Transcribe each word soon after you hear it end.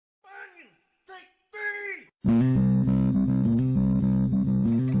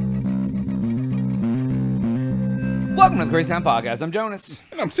Welcome to the Crazy Town Podcast. I'm Jonas.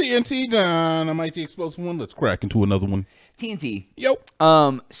 And I'm TNT Don. I'm IT Explosive One. Let's crack into another one. TNT. Yo.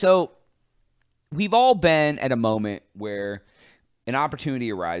 So we've all been at a moment where an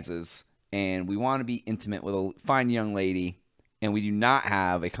opportunity arises and we want to be intimate with a fine young lady and we do not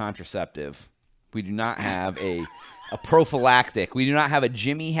have a contraceptive. We do not have a prophylactic. We do not have a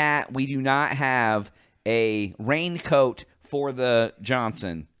Jimmy hat. We do not have a raincoat for the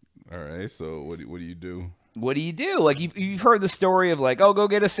Johnson. All right. So what do you do? What do you do? Like you've heard the story of like, oh, go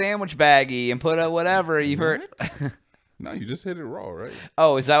get a sandwich baggie and put a whatever. You've heard. No, you just hit it raw, right?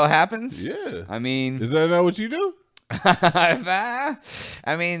 Oh, is that what happens? Yeah. I mean, Is that not what you do? I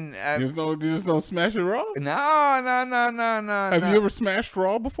mean, You just don't smash it raw? no. Have you ever smashed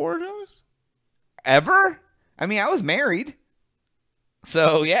raw before, Jonas? Ever? I mean, I was married,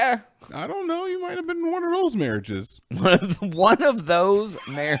 so yeah. I don't know. You might have been in one of those marriages. One of those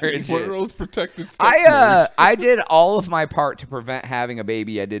marriages. One of those protected sex marriages. I did all of my part to prevent having a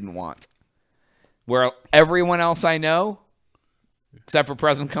baby I didn't want. Where everyone else I know, except for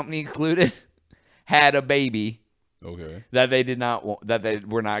present company included, had a baby. Okay. That they did not want, that they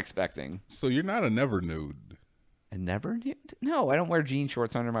were not expecting. So you're not a never nude. A never nude? No, I don't wear jean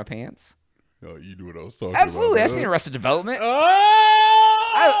shorts under my pants. Oh, you do what I was talking Absolutely, about. I've seen Arrested Development. Oh!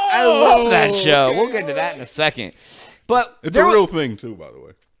 I love that show. Okay, We'll get into that in a second. But it's a real thing too, by the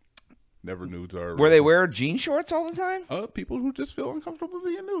way. Never nudes are. Where they wear jean shorts all the time? People who just feel uncomfortable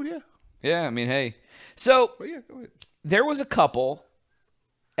being nude, yeah. Yeah, I mean, hey. So But yeah, go ahead. there was a couple,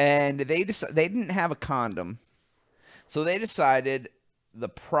 and they didn't have a condom, so they decided the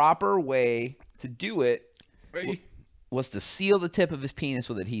proper way to do it was to seal the tip of his penis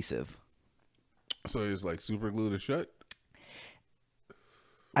with adhesive. So it's like super glued it shut?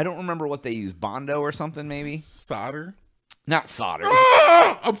 I don't remember what they used. Bondo or something, maybe? Solder? Not solder.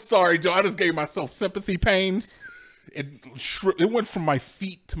 I'm sorry, Joe. I just gave myself sympathy pains. It went from my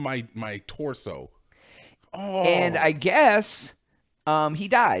feet to my torso. Oh. And I guess he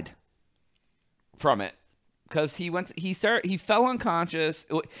died from it because he fell unconscious.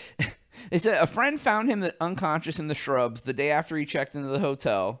 They said a friend found him unconscious in the shrubs the day after he checked into the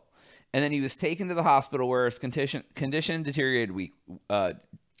hotel, and then he was taken to the hospital where his condition deteriorated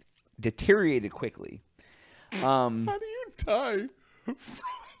quickly. How do you die?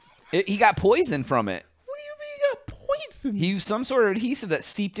 He got poisoned from it. What do you mean you got poisoned? He used some sort of adhesive that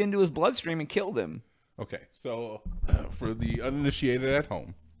seeped into his bloodstream and killed him. Okay, so for the uninitiated at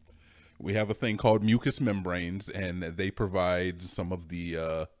home, we have a thing called mucous membranes, and they provide some of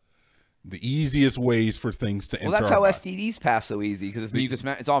the easiest ways for things to enter. Well, that's our how body. STDs pass so easy because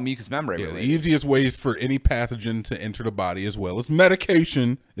it's all mucous membrane. Yeah, the related. easiest ways for any pathogen to enter the body, as well as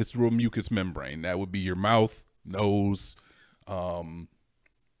medication, is through a mucous membrane. That would be your mouth, nose,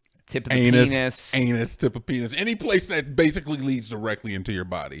 Tip of the anus, tip of penis, any place that basically leads directly into your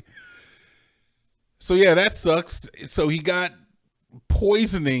body. So yeah, that sucks. So he got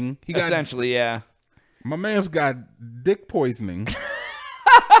poisoning. Essentially, yeah. My man's got dick poisoning.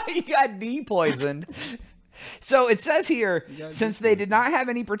 He got poisoned. So it says here, since they did not have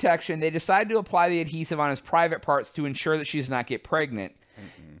any protection, they decided to apply the adhesive on his private parts to ensure that she does not get pregnant.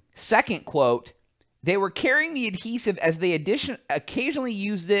 Second quote, they were carrying the adhesive as they occasionally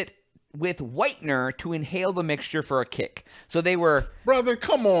used it with whitener to inhale the mixture for a kick. So they were... Brother,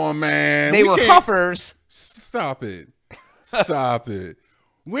 come on, man. They were huffers. Stop it. Stop it.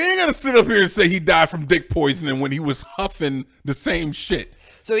 We ain't gonna sit up here and say he died from dick poisoning when he was huffing the same shit.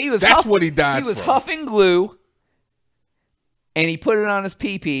 So he was what he died from. He was huffing glue, and he put it on his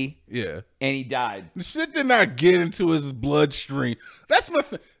pee-pee. Yeah. And he died. The shit did not get into his bloodstream. That's my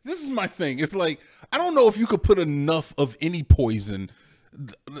thing. This is my thing. It's like, I don't know if you could put enough of any poison.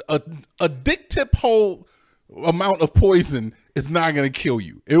 A dick tip hole amount of poison is not going to kill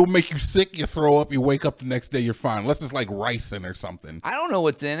you. It will make you sick, you throw up, you wake up the next day, you're fine. Unless it's like ricin or something. I don't know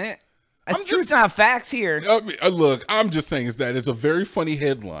what's in it. That's truth, not facts here. I mean, look, I'm just saying is that it's a very funny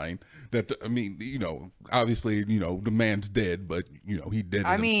headline that, I mean, you know, obviously, you know, the man's dead, but, you know, he did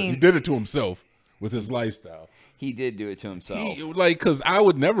it. He did it to himself with his lifestyle. He did do it to himself. Because I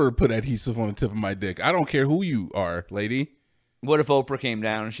would never put adhesive on the tip of my dick. I don't care who you are, lady. What if Oprah came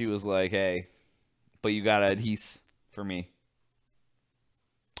down and she was like, hey, but you got to adhese for me?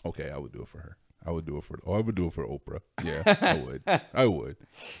 Okay, I would do it for her. I would do it for Oprah. Yeah, I would. I would.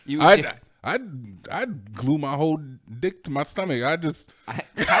 I'd glue my whole dick to my stomach. How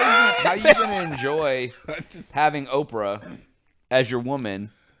you gonna enjoy having Oprah as your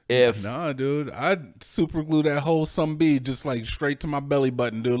woman if Nah, dude, I'd super glue that whole some bee just like straight to my belly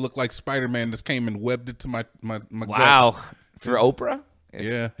button, dude. Look like Spider-Man just came and webbed it to my wow. gut. For Oprah?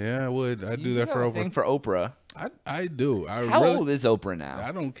 Yeah, I would. I'd do that for Oprah. Thing for Oprah. I do. How old is Oprah now?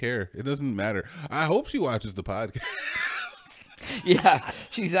 I don't care. It doesn't matter. I hope she watches the podcast. Yeah,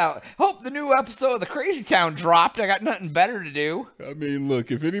 she's out. Hope the new episode of the Crazy Town dropped. I got nothing better to do. I mean,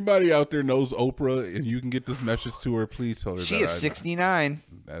 look, if anybody out there knows Oprah and you can get this message to her, please tell her She is 69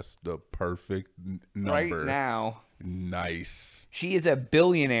 that's the perfect number. right now. Nice. She is a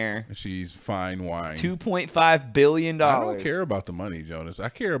billionaire. She's fine wine. $2.5 billion. I don't care about the money, Jonas. I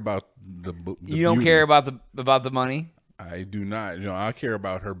care about the You don't beauty. care about the money? I do not. I care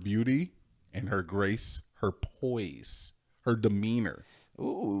about her beauty and her grace, her poise, her demeanor.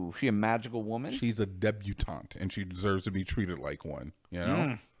 Ooh, she a magical woman? She's a debutante, and she deserves to be treated like one. You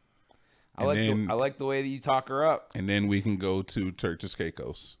know. I like the way that you talk her up. And then we can go to Turks and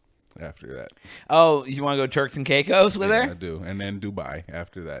Caicos after that. Oh, you want to go Turks and Caicos with Yeah, her? I do. And then Dubai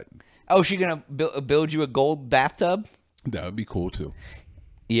after that. Oh, she gonna build you a gold bathtub? That would be cool too.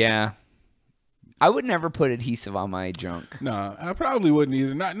 Yeah. I would never put adhesive on my junk. Nah, I probably wouldn't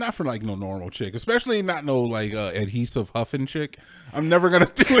either. Not for like no normal chick, especially not no like adhesive huffing chick. I'm never gonna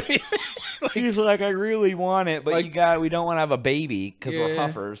do it. He's like, I really want it, but Like- we don't want to have a baby because we're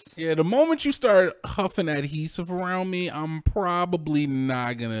huffers. Yeah, the moment you start huffing adhesive around me, I'm probably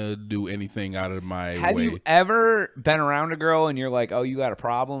not gonna do anything out of my Have way. you ever been around a girl and you're like, oh, you got a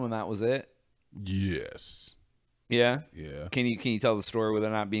problem, and that was it? Yes. Yeah. Yeah. Can you tell the story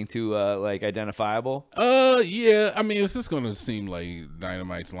without not being too like identifiable? Yeah. I mean, it's just gonna seem like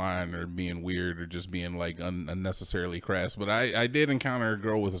Dynamite's lying or being weird or just being like unnecessarily crass. But I did encounter a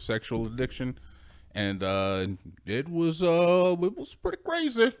girl with a sexual addiction, and it was pretty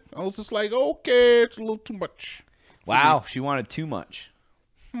crazy. I was just like, okay, it's a little too much. Wow, she wanted too much.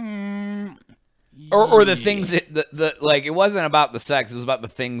 Or the things that the like, it wasn't about the sex, it was about the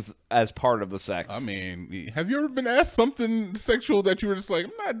things as part of the sex. I mean, have you ever been asked something sexual that you were just like,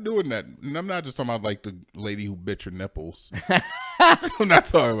 I'm not doing that? And I'm not just talking about like the lady who bit your nipples. I'm not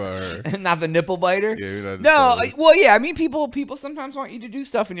talking about her. Not the nipple biter? Yeah, you're not just no, talking- well, yeah, I mean, people sometimes want you to do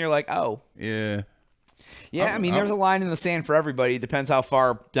stuff and you're like, oh. Yeah. Yeah, I mean, there's a line in the sand for everybody. It depends how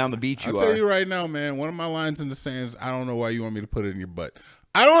far down the beach you I'll are. tell you right now, man, one of my lines in the sand is, I don't know why you want me to put it in your butt.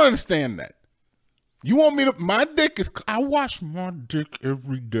 I don't understand that. You want me to, my dick is, I wash my dick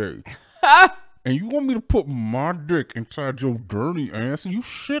every day. And you want me to put my dick inside your dirty ass and you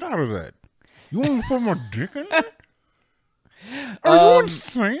shit out of that. You want me to put my dick in that? Are you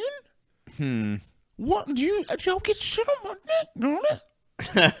insane? What, do y'all get shit on my dick, don't it?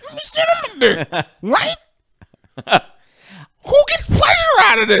 Shit on my dick, right? Who gets pleasure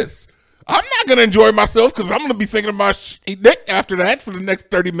out of this? I'm not going to enjoy myself because I'm going to be thinking about dick after that for the next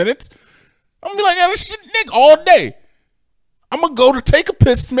 30 minutes. I'm going to be like, I shit dick all day. I'm going to go to take a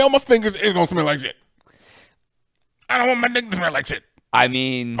piss, smell my fingers, it's going to smell like shit. I don't want my dick to smell like shit. I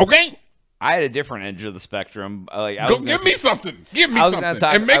mean, Okay? I had a different edge of the spectrum. Like, Go, give me something. Give me I was gonna something.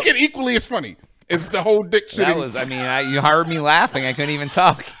 talk- And make it equally as funny. It's the whole dick shitting. That was, I mean, you heard me laughing. I couldn't even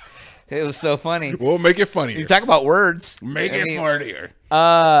talk. It was so funny. We'll make it funnier. You talk about words. Make I it mean, funnier.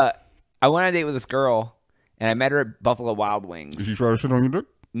 I went on a date with this girl, and I met her at Buffalo Wild Wings. Did you try to shit on your dick?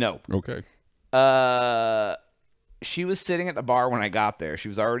 No. Okay. She was sitting at the bar when I got there. She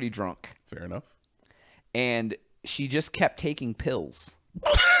was already drunk, Fair enough. and she just kept taking pills.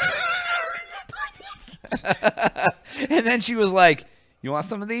 And then she was like, "You want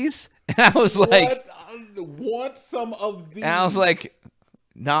some of these?" And I was like, Want some of these? and I was like,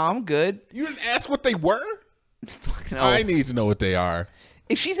 "No, I'm good." You didn't ask what they were? Fuck no. I need to know what they are.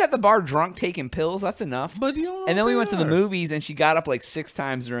 If she's at the bar drunk taking pills, that's enough. But you don't know And then what we they went to the are. movies, and she got up like 6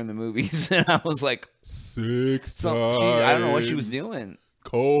 times during the movies, and I was like, Six I don't know what she was doing.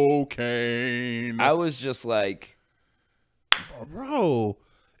 Cocaine. I was just like, Bro,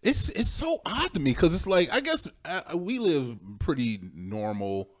 it's so odd to me because it's like, I guess we live pretty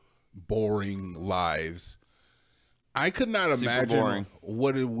normal, boring lives. I could not Super imagine boring.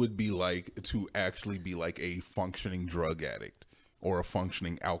 what it would be like to actually be like a functioning drug addict or a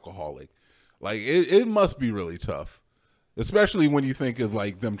functioning alcoholic. Like it must be really tough, especially when you think of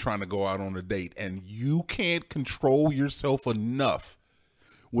like them trying to go out on a date and you can't control yourself enough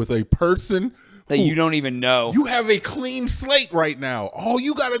with a person that who you don't even know. you have a clean slate right now. All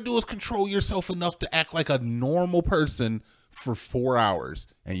you got to do is control yourself enough to act like a normal person for 4 hours,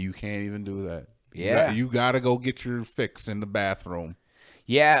 and you can't even do that. Yeah. You got to go get your fix in the bathroom.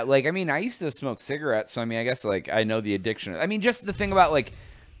 Yeah, like, I mean, I used to smoke cigarettes, so I mean, I guess like I know the addiction. I mean, just the thing about like,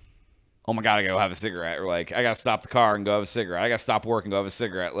 oh my god, I gotta go have a cigarette, or like I gotta stop the car and go have a cigarette. I gotta stop work and go have a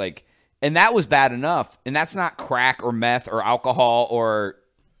cigarette. Like, and that was bad enough. And that's not crack or meth or alcohol or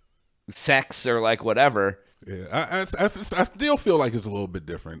sex or like whatever. Yeah, I still feel like it's a little bit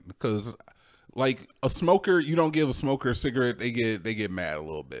different because like a smoker, you don't give a smoker a cigarette, they get mad a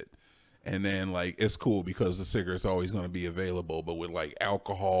little bit. And then like it's cool because the cigarette's always going to be available, but with like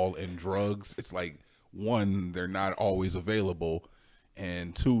alcohol and drugs, it's like one, they're not always available,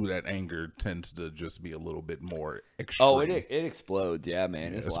 and two, that anger tends to just be a little bit more extreme. Oh, it explodes, yeah,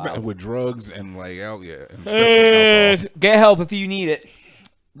 man. It's wild. With drugs and like and alcohol. Get help if you need it.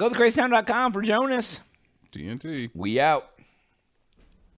 Go to crazytown.com for Jonas. TNT. We out.